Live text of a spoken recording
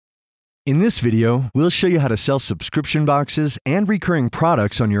In this video, we'll show you how to sell subscription boxes and recurring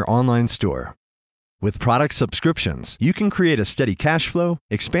products on your online store. With product subscriptions, you can create a steady cash flow,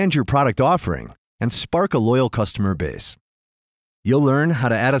 expand your product offering, and spark a loyal customer base. You'll learn how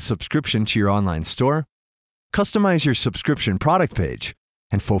to add a subscription to your online store, customize your subscription product page,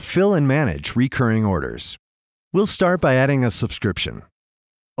 and fulfill and manage recurring orders. We'll start by adding a subscription.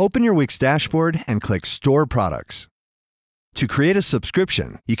 Open your Wix dashboard and click Store Products. To create a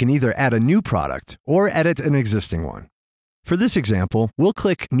subscription, you can either add a new product or edit an existing one. For this example, we'll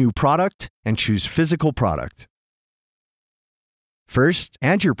click New Product and choose Physical Product. First,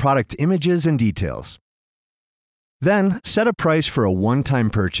 add your product images and details. Then, set a price for a one-time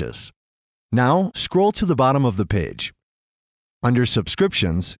purchase. Now, scroll to the bottom of the page. Under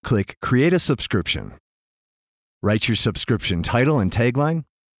Subscriptions, click Create a Subscription. Write your subscription title and tagline,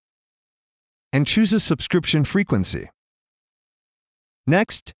 and choose a subscription frequency.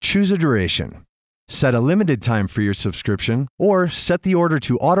 Next, choose a duration. Set a limited time for your subscription, or set the order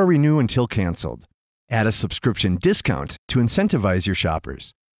to auto-renew until canceled. Add a subscription discount to incentivize your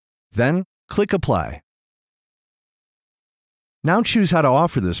shoppers. Then, click Apply. Now choose how to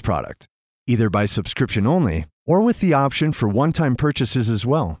offer this product, either by subscription only or with the option for one-time purchases as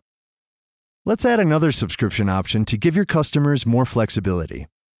well. Let's add another subscription option to give your customers more flexibility.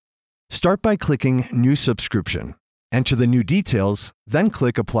 Start by clicking New Subscription. Enter the new details, then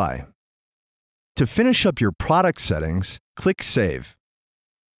click Apply. To finish up your product settings, click Save.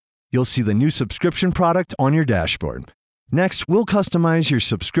 You'll see the new subscription product on your dashboard. Next, we'll customize your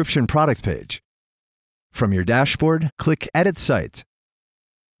subscription product page. From your dashboard, click Edit Site.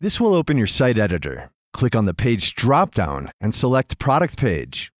 This will open your site editor. Click on the Page drop-down and select Product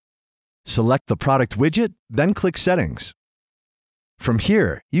Page. Select the product widget, then click Settings. From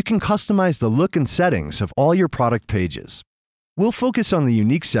here, you can customize the look and settings of all your product pages. We'll focus on the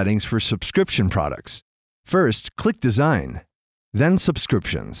unique settings for subscription products. First, click Design, then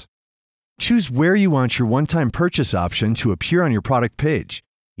Subscriptions. Choose where you want your one-time purchase option to appear on your product page,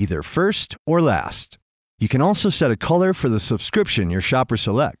 either first or last. You can also set a color for the subscription your shopper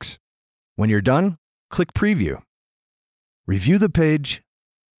selects. When you're done, click Preview. Review the page,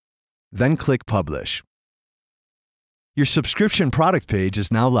 then click Publish. Your subscription product page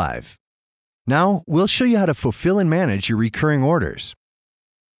is now live. Now, we'll show you how to fulfill and manage your recurring orders.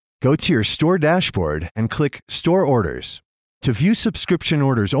 Go to your store dashboard and click Store Orders. To view subscription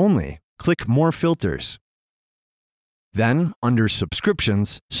orders only, click More Filters. Then, under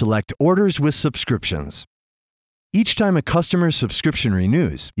Subscriptions, select Orders with Subscriptions. Each time a customer's subscription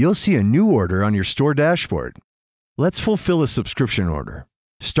renews, you'll see a new order on your store dashboard. Let's fulfill a subscription order.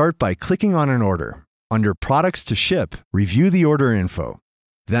 Start by clicking on an order. Under Products to Ship, review the order info.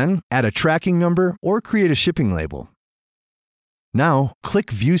 Then, add a tracking number or create a shipping label. Now,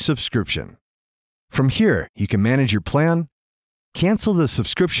 click View Subscription. From here, you can manage your plan, cancel the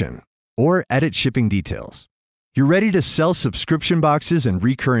subscription, or edit shipping details. You're ready to sell subscription boxes and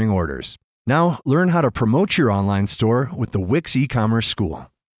recurring orders. Now, learn how to promote your online store with the Wix eCommerce School.